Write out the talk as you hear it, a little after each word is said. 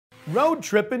Road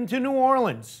tripping to New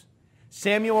Orleans.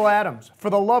 Samuel Adams, for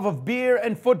the love of beer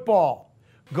and football.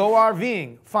 Go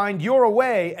RVing. Find your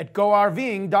away at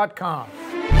GoRVing.com.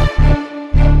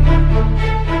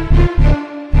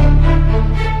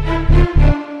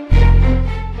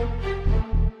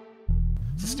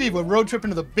 Steve, we're road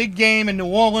tripping to the big game in New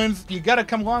Orleans. You got to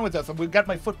come along with us. We've got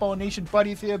my Football Nation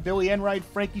buddies here, Billy Enright,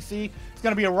 Frankie C. It's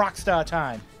going to be a rock star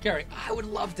time. Gary, I would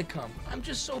love to come. I'm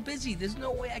just so busy. There's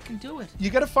no way I can do it. You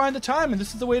got to find the time, and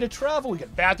this is the way to travel. We got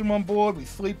a bathroom on board. We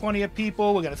sleep plenty of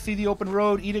people. We're going to see the open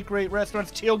road, eat at great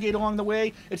restaurants, tailgate along the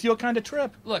way. It's your kind of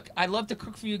trip. Look, I'd love to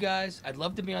cook for you guys. I'd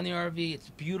love to be on the RV. It's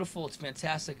beautiful. It's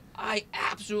fantastic. I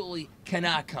absolutely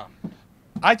cannot come.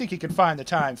 I think you can find the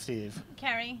time, Steve.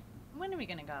 Kerry, when are we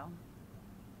going to go?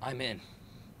 I'm in.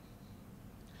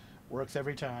 Works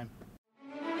every time.